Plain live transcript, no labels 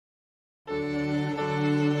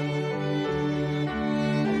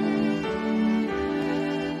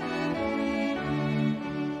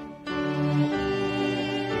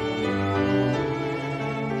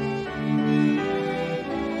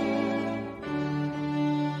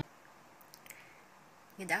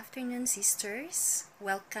Good afternoon, sisters.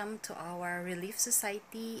 Welcome to our Relief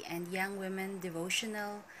Society and Young Women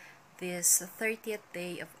Devotional this 30th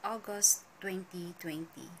day of August 2020.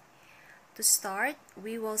 To start,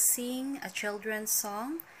 we will sing a children's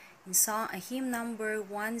song in hymn number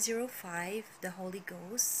 105, The Holy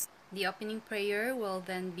Ghost. The opening prayer will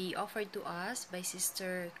then be offered to us by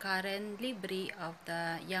Sister Karen Libri of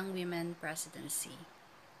the Young Women Presidency.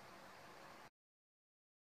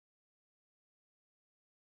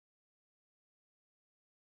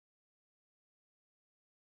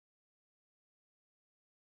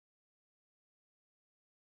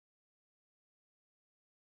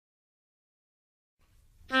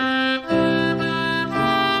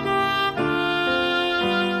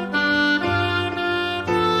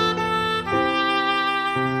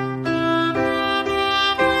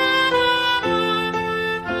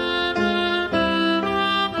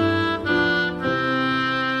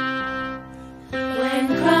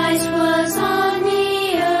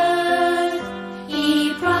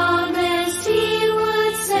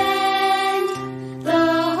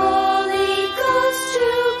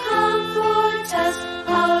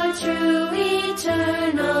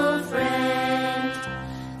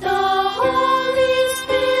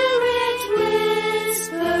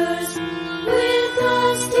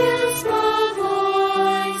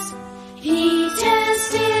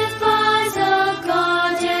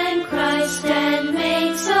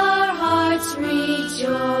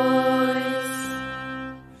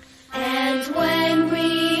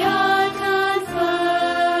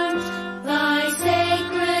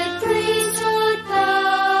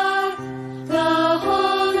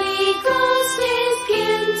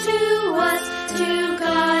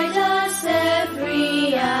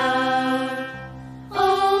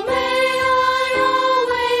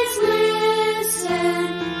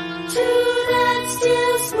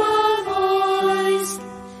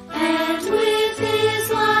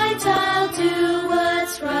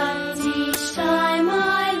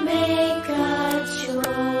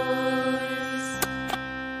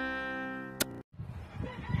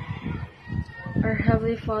 Our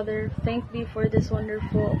Heavenly Father, thank Thee for this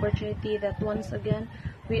wonderful opportunity that once again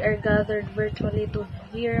we are gathered virtually to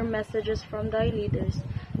hear messages from Thy leaders.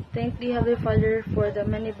 Thank Thee, Heavenly Father, for the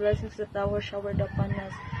many blessings that Thou hast showered upon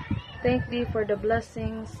us. Thank Thee for the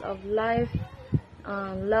blessings of life,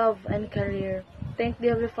 love, and career. Thank Thee,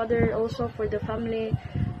 Heavenly Father, also for the family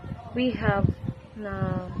we have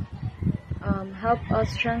na help us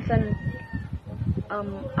strengthen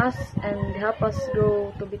us and help us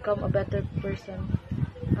grow to become a better person.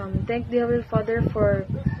 Thank the Heavenly Father for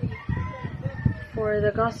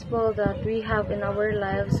the gospel that we have in our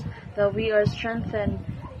lives, that we are strengthened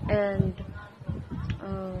and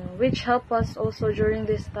which help us also during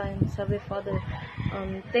these times, Heavenly Father.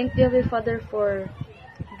 Thank the Heavenly Father for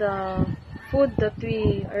the food that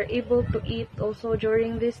we are able to eat also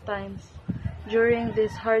during these times, during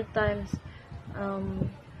these hard times,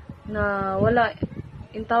 na wala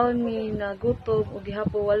in taon mi na gutom o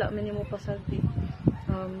gihapo wala man nimo pasagdi.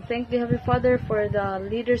 Thank the Heavenly Father for the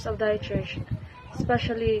leaders of Thy church,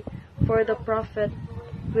 especially for the prophet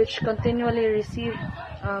which continually receive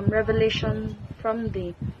revelation from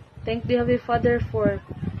Thee. Thank the Heavenly Father for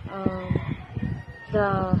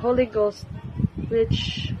the Holy Ghost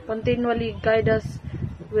which continually guide us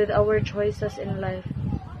with our choices in life.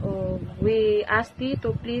 We ask Thee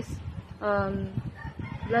to please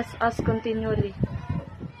bless us continually.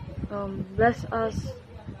 Bless us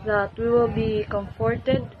that we will be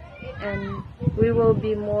comforted and we will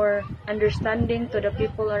be more understanding to the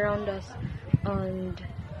people around us. And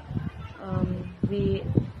we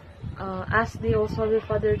ask Thee also, Heavenly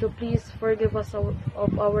Father, to please forgive us of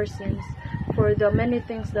our sins for the many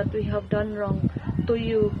things that we have done wrong to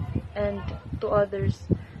You and to others.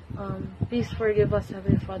 Please forgive us,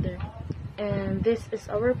 Heavenly Father. And this is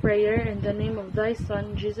our prayer in the name of Thy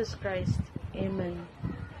Son, Jesus Christ. Amen.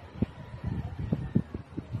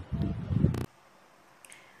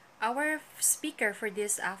 Our speaker for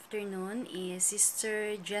this afternoon is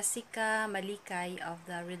Sister Jessica Malikay of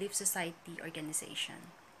the Relief Society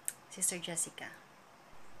organization. Sister Jessica.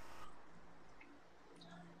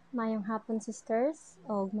 Mayong hapon, sisters,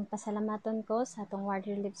 og magpasalamaton ko sa atong World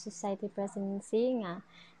Relief Society presidency nga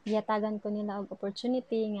giyatagan ko nila og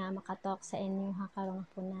opportunity nga makatalk sa inyo karong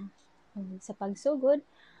hapuna. Sa pagsugod,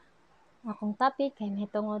 akong topic kay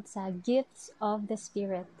mahitungod sa gifts of the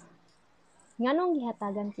Spirit. Nganong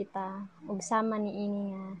gihatagan kita og sama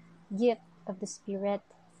niini nga gift of the Spirit?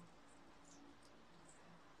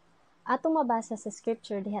 Atong mabasa sa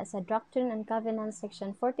scripture diha sa Doctrine and Covenants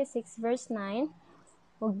section 46 verse 9,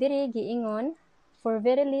 ug diri giingon, "For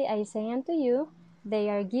verily I say unto you, They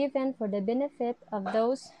are given for the benefit of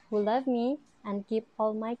those who love me and keep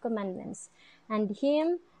all my commandments. And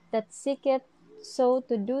him that seeketh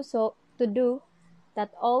to do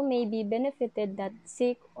that all may be benefited that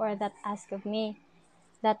seek or that ask of me,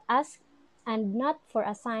 that ask and not for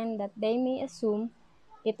a sign that they may assume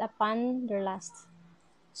it upon their lust.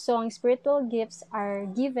 So ang spiritual gifts are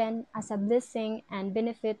given as a blessing and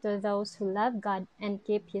benefit to those who love God and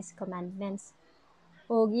keep His commandments.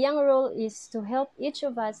 O iyang role is to help each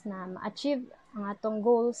of us na ma-achieve ang atong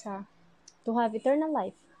goal sa to have eternal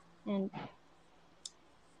life. And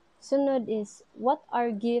sunod is, what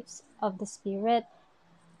are gifts of the Spirit?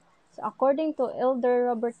 So according to Elder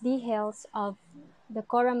Robert D. Hales of the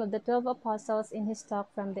Quorum of the 12 Apostles in his talk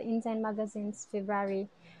from the Ensign Magazine's February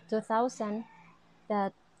 2000,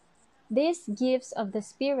 that these gifts of the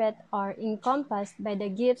Spirit are encompassed by the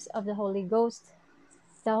gifts of the Holy Ghost.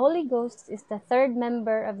 The Holy Ghost is the third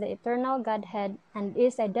member of the eternal Godhead and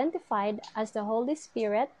is identified as the Holy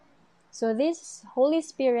Spirit. So this Holy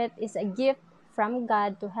Spirit is a gift from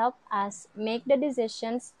God to help us make the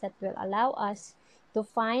decisions that will allow us to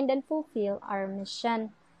find and fulfill our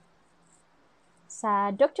mission.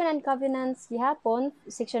 Sa Doctrine and Covenants gihapon,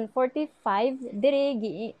 section 45, diri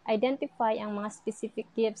gi-identify ang mga specific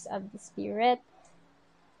gifts of the Spirit.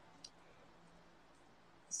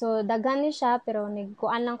 So daghan ni siya pero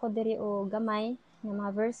nigkuan lang ko diri o gamay nga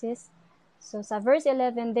mga verses. So sa verse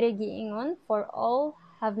 11 diri giingon, for all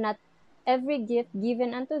have not every gift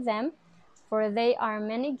given unto them, for they are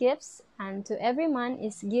many gifts, and to every man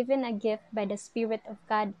is given a gift by the Spirit of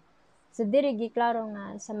God. So diri giklaro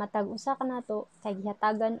nga sa matag usa kanato kay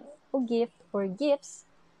gihatagan og gift or gifts,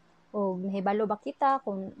 o nahibalo ba kita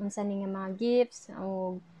kung unsa ni nga mga gifts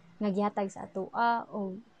o nga gihatag sa atoa.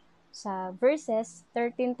 O sa verses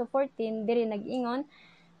 13 to 14 diri nag-ingon,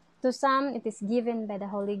 to some it is given by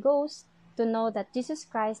the Holy Ghost to know that Jesus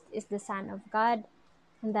Christ is the Son of God,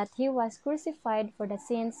 and that he was crucified for the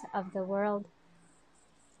sins of the world.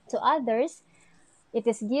 To others it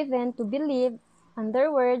is given to believe on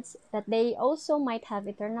their words, that they also might have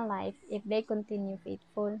eternal life if they continue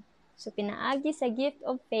faithful. So pinaagi sa gift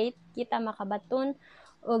of faith kita makabaton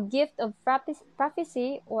o gift of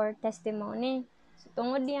prophecy or testimony. So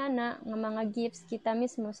tungod diyan na nga mga gifts kita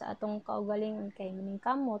mismo sa atong kaugalingon kay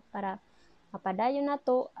maningkamot para mapadayon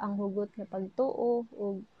nato ang hugot nga pagtuo o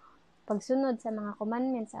pagsunod sa mga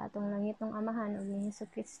commandments sa atong langitong Amahan ug ni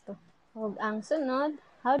Hesukristo. Ug ang sunod,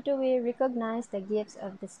 how do we recognize the gifts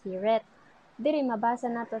of the Spirit? Diri mabasa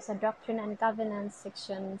nato sa Doctrine and Covenants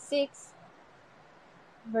section 6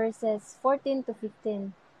 verses 14 to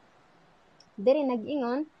 15. Diri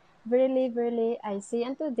nag-ingon, verily, verily, I say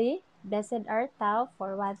unto thee, blessed art thou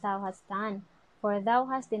for what thou hast done. For thou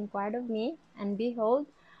hast inquired of me, and behold,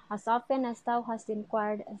 as often as thou hast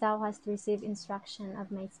inquired, thou hast received instruction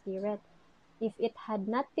of my Spirit. If it had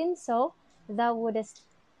not been so, thou wouldest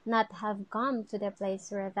not have come to the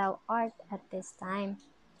place where thou art at this time.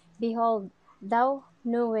 Behold, thou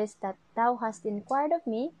knowest that thou hast inquired of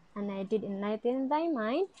me, and I did enlighten thy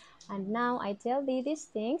mind, and now I tell thee these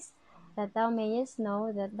things, that thou mayest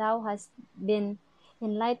know that thou hast been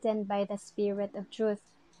enlightened by the Spirit of truth.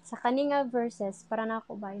 Sa kaninga verses, para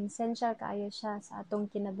nako ba, essential kaayo siya sa atong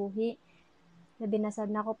kinabuhi. Na binasad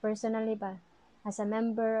nako personally ba, as a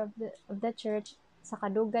member of the church, sa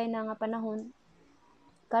kadugay na nga panahon,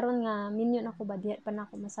 karon nga minyo nako ba, diha pa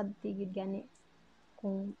nako masabti gid gani.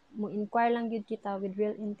 Kung mo-inquire lang yun kita with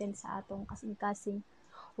real intent sa atong kasing-kasing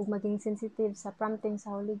ug maging sensitive sa prompting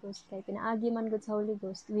sa Holy Ghost, kay pinaagi man gud sa Holy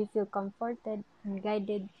Ghost, we feel comforted and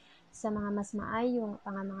guided sa mga mas maayo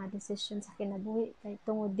nga mga decision sa kinabuhi, kay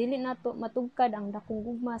tungod dili nato matugkad ang dakong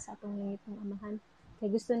gugma sa atong langitong Amahan, kay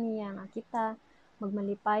gusto niya nga kita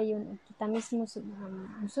magmalipayon ug kita mismo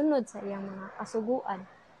sunod sa iyang mga kasuguan,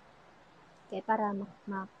 kay para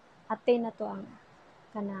ma-attain nato ang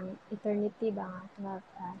kanang eternity ba nga, to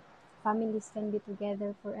have families can be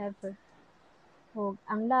together forever. O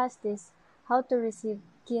ang last is how to receive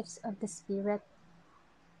gifts of the Spirit.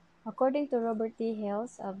 According to Robert T.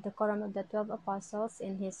 Hales of the Quorum of the 12 Apostles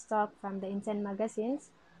in his talk from the Ensign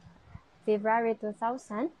Magazine's February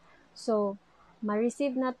 2000, so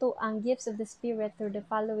ma-receive na to ang gifts of the Spirit through the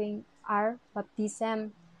following are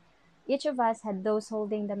baptism. Each of us had those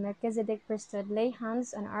holding the Melchizedek priesthood lay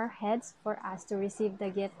hands on our heads for us to receive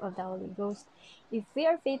the gift of the Holy Ghost. If we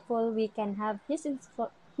are faithful, we can have His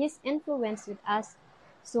influence with us.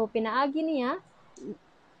 So, pinaagi niya,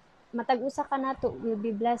 matag-usa ka nato will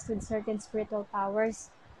be blessed with certain spiritual powers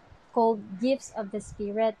called gifts of the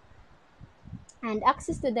Spirit. And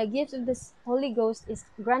access to the gifts of the Holy Ghost is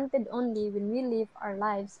granted only when we live our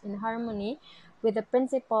lives in harmony with the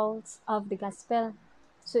principles of the gospel.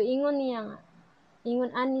 So ingon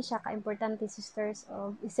ani siya ka importante sisters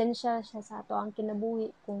of essential siya sa ato ang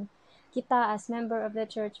kinabuhi kung kita as member of the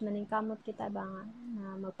church maningkamot kita ba nga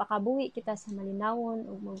na magpakabuhi kita sa malinawon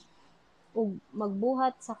ug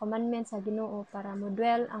magbuhat sa commandments sa Ginoo para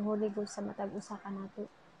modwell ang Holy Ghost sa matag usa ka nato.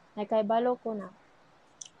 Nakaibalo ko na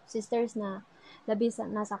sisters na labi sa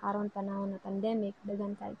nasa karon panahon na pandemic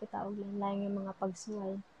daghan kay kita og lain-lain nga mga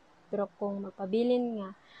pagsuway, pero kung magpabilin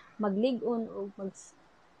nga maglig-on og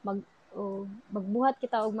mag magbuhat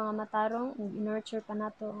kita og mga matarong ug nurture pa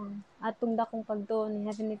nato ang atong dakong pagtuo ni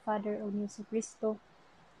Heavenly Father ug ni Jesu Kristo,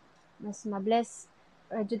 mas mabless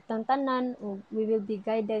jud tang tanan ug we will be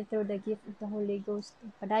guided through the gift of the Holy Ghost.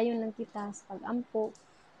 Padayon lang kita sa pag-ampo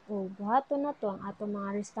ug buhaton nato ang atong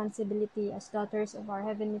mga responsibility as daughters of our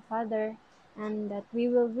Heavenly Father, and that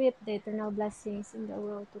we will reap the eternal blessings in the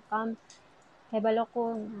world to come. Kay balo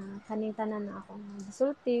ko kaning tanan na ako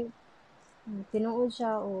gisulti, tinuod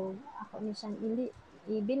siya o ako ni siyang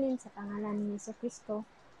ibilin sa pangalan ni Jesu Kristo.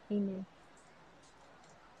 Amen.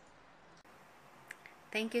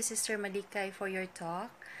 Thank you, Sister Malikay, for your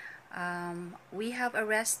talk. We have a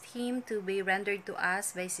rest hymn to be rendered to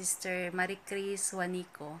us by Sister Maricris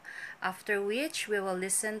Juanico, after which we will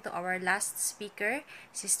listen to our last speaker,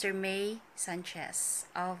 Sister May Sanchez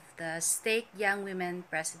of the State Young Women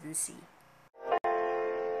Presidency.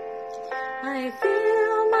 I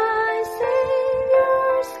feel my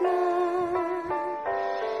Savior's love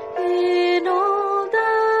in all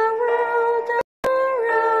the world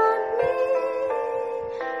around me.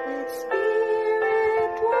 Its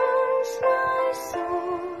Spirit warms my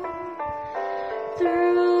soul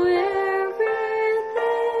through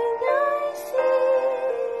everything I see.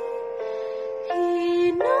 He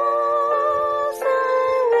knows I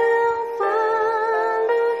will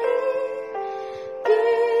follow Him,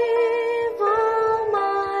 give all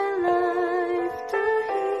my life to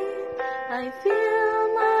Him. I feel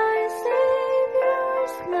my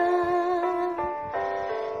Savior's love,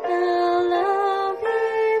 the love He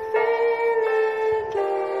freely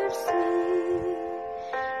gives me.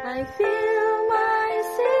 I feel my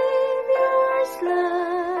Savior's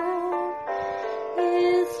love,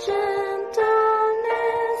 His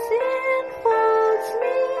gentleness enfolds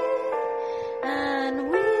me, and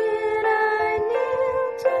when I kneel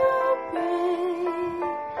to pray,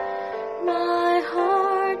 my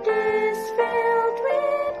heart is filled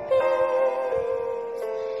with peace.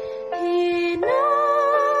 He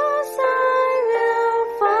knows I will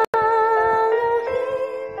follow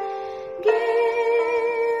Him,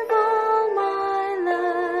 give all my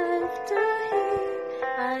life to Him.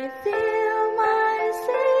 I feel my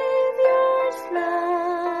Savior's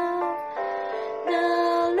love, the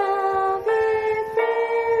love He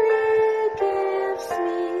freely gives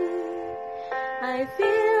me. I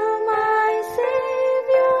feel my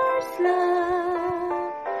Savior's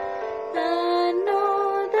love, and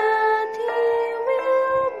know that He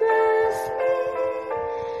will bless me.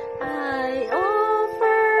 I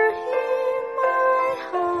offer Him my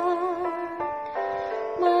heart,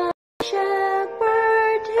 my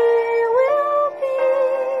shepherd He will be.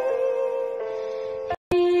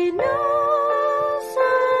 He knows I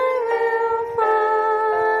will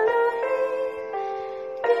follow Him,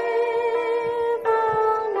 give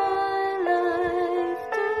all my life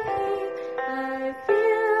to Him. I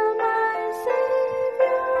feel my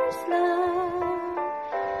Savior's love,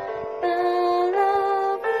 the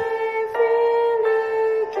love He freely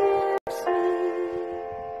gives me.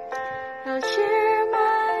 I'll share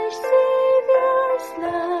my Savior's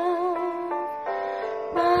love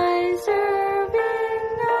by serving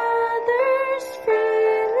others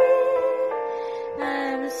freely.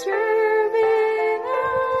 I'm serving, I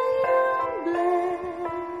am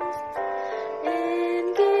blessed.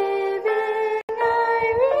 In giving, I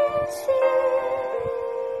receive.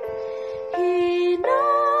 He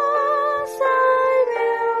knows I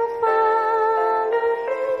will follow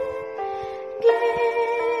Him,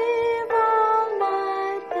 give all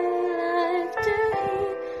my life to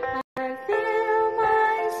Him. I feel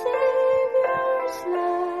my Savior's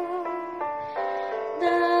love,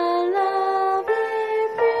 the love He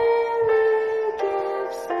freely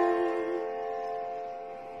gives me.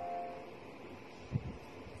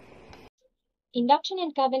 In Doctrine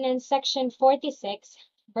and Covenants, section 46,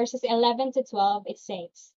 verses 11 to 12, it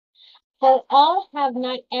says, For all have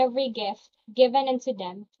not every gift given unto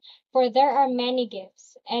them, for there are many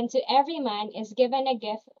gifts, and to every man is given a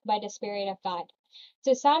gift by the Spirit of God.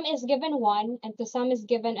 To some is given one, and to some is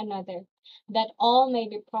given another, that all may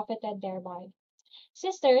be profited thereby.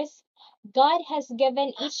 Sisters, God has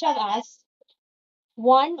given each of us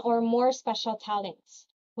one or more special talents.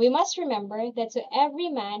 We must remember that to every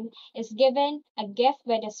man is given a gift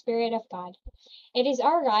by the Spirit of God. It is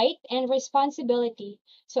our right and responsibility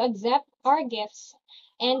to accept our gifts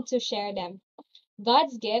and to share them.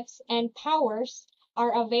 God's gifts and powers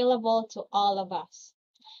are available to all of us.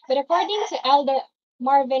 But according to Elder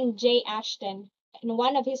Marvin J. Ashton, in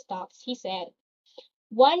one of his talks, he said,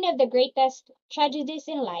 one of the greatest tragedies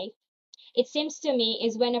in life, it seems to me,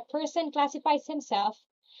 is when a person classifies himself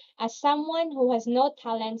as someone who has no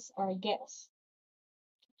talents or gifts.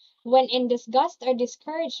 When in disgust or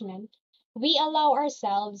discouragement, we allow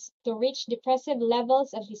ourselves to reach depressive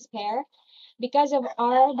levels of despair because of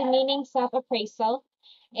our demeaning self appraisal,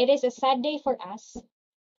 it is a sad day for us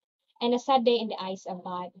and a sad day in the eyes of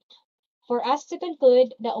God. For us to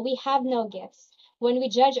conclude that we have no gifts when we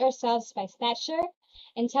judge ourselves by stature,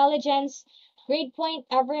 intelligence, grade point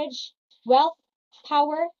average, wealth,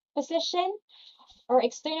 power, position, or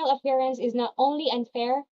external appearance is not only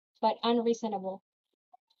unfair but unreasonable.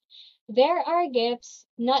 There are gifts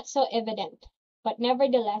not so evident, but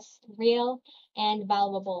nevertheless real and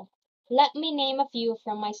valuable. Let me name a few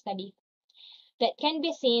from my study that can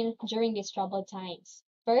be seen during these troubled times.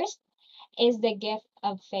 First is the gift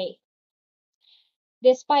of faith.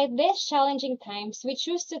 Despite these challenging times, we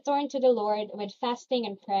choose to turn to the Lord with fasting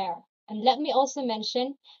and prayer. And let me also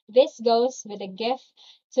mention, this goes with the gift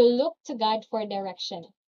to look to God for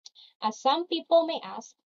direction. As some people may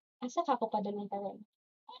ask, asa ka ko padulong karon?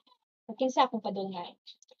 Or kinsa akong padulungan?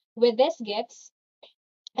 With these gifts,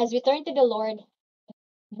 as we turn to the Lord,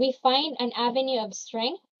 we find an avenue of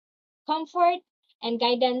strength, comfort, and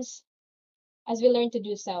guidance as we learn to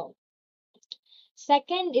do so.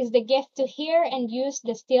 Second is the gift to hear and use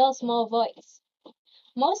the still small voice.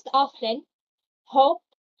 Most often, hope,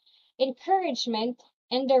 encouragement,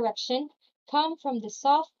 and direction come from the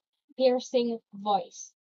soft, piercing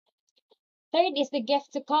voice. Third is the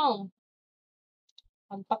gift to calm,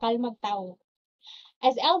 magpakalmag tao.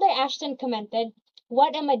 As Elder Ashton commented,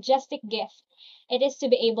 what a majestic gift it is to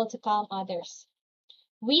be able to calm others.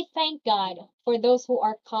 We thank God for those who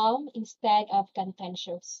are calm instead of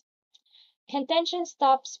contentious. Contention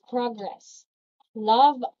stops progress.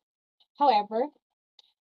 Love, however,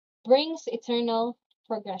 brings eternal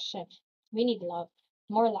progression. We need love,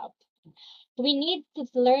 more love. We need to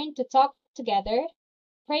learn to talk together,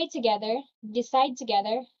 pray together, decide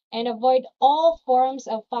together, and avoid all forms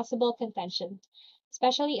of possible contention,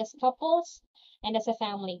 especially as couples and as a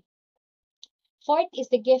family. Fourth is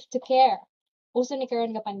the gift to care. Uso ni karon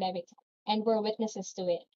nga pandemic, and we're witnesses to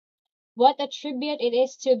it. What a tribute it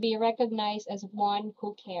is to be recognized as one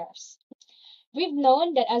who cares. We've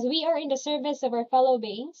known that as we are in the service of our fellow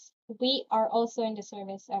beings, we are also in the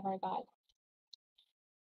service of our God.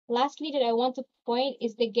 Lastly, that I want to point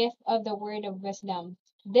is the gift of the word of wisdom.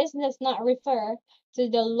 This does not refer to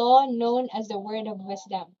the law known as the word of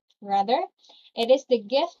wisdom. Rather, it is the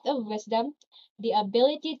gift of wisdom, the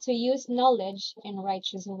ability to use knowledge in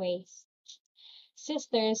righteous ways.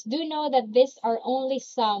 Sisters, do know that these are only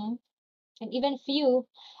some and even few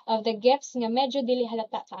of the gifts nga medyo dili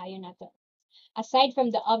halata kaayo nato. Aside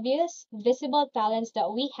from the obvious, visible talents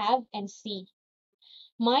that we have and see.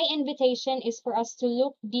 My invitation is for us to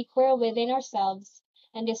look deeper within ourselves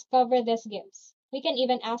and discover these gifts. We can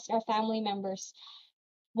even ask our family members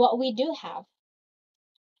what we do have.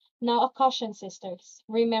 Now, a caution, sisters.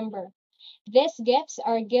 Remember, these gifts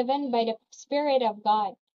are given by the Spirit of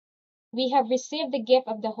God. We have received the gift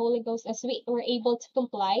of the Holy Ghost as we were able to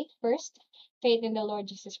comply. First, faith in the Lord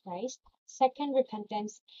Jesus Christ. Second,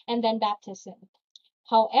 repentance. And then baptism.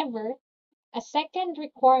 However, a second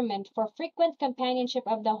requirement for frequent companionship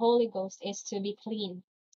of the Holy Ghost is to be clean.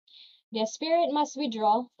 The Spirit must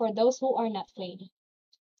withdraw for those who are not clean.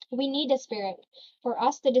 We need the Spirit for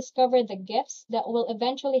us to discover the gifts that will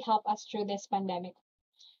eventually help us through this pandemic.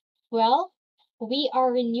 Well, we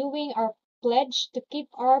are renewing our pledge to keep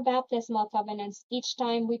our baptismal covenants each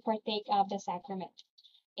time we partake of the sacrament.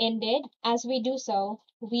 Indeed, as we do so,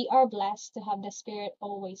 we are blessed to have the Spirit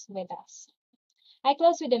always with us. I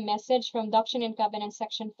close with a message from Doctrine and Covenants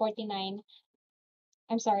section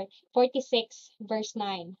 46, verse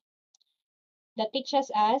 9, that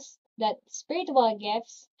teaches us that spiritual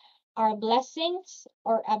gifts are blessings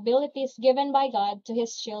or abilities given by God to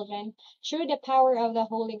his children through the power of the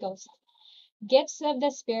Holy Ghost. Gifts of the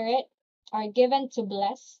Spirit are given to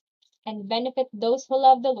bless and benefit those who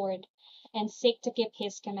love the Lord and seek to keep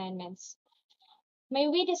his commandments. May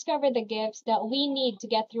we discover the gifts that we need to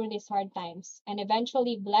get through these hard times and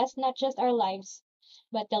eventually bless not just our lives,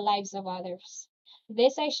 but the lives of others.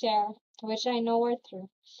 This I share, which I know are true.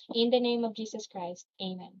 In the name of Jesus Christ,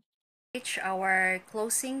 amen. Our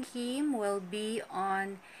closing hymn will be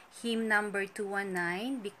on hymn number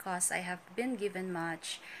 219, Because I Have Been Given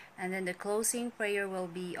Much. And then the closing prayer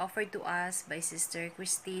will be offered to us by Sister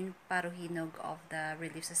Christine Paruhinog of the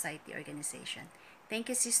Relief Society organization. Thank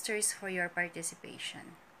you, sisters, for your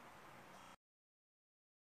participation.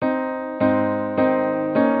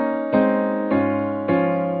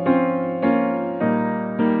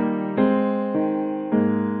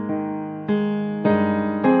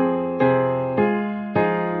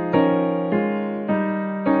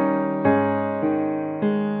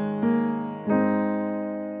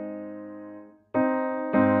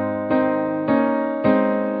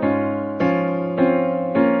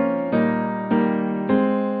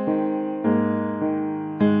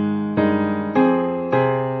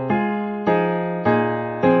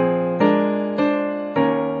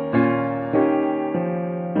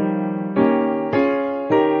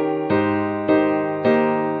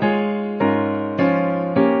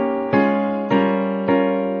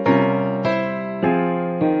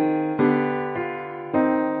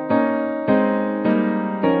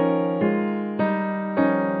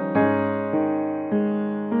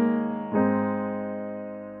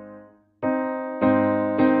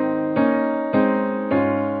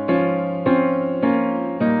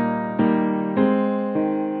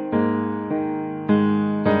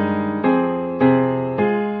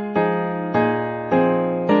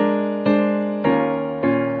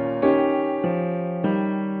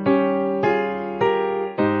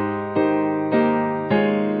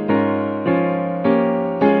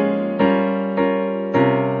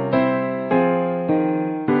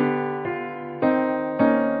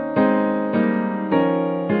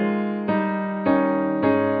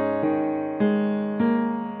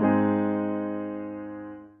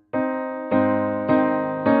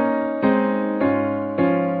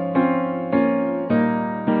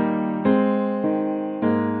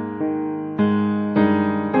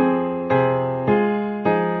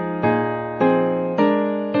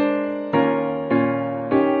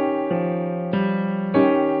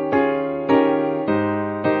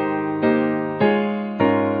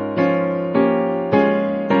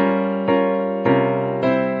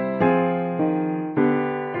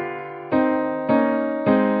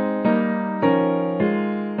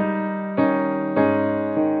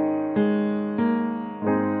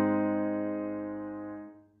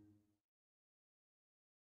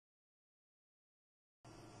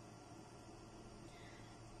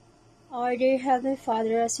 Our dear Heavenly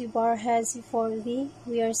Father, as we bow our heads before Thee,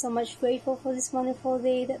 we are so much grateful for this wonderful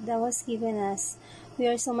day that Thou hast given us. We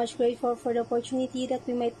are so much grateful for the opportunity that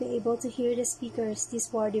we might be able to hear the speakers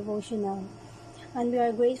this war devotional. And we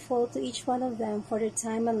are grateful to each one of them for their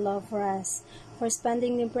time and love for us, for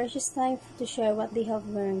spending their precious time to share what they have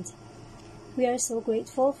learned. We are so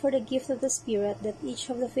grateful for the gift of the Spirit that each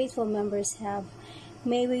of the faithful members have.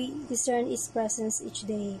 May we discern its presence each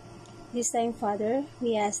day. This time, Father,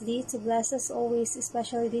 we ask Thee to bless us always,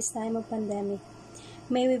 especially this time of pandemic.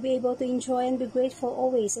 May we be able to enjoy and be grateful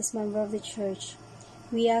always as member of the Church.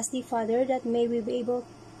 We ask Thee, Father, that may we be able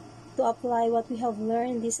to apply what we have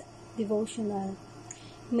learned in this devotional.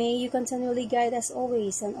 May You continually guide us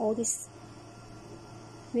always and all this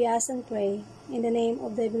we ask and pray in the name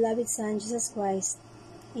of Thy beloved Son, Jesus Christ.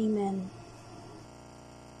 Amen.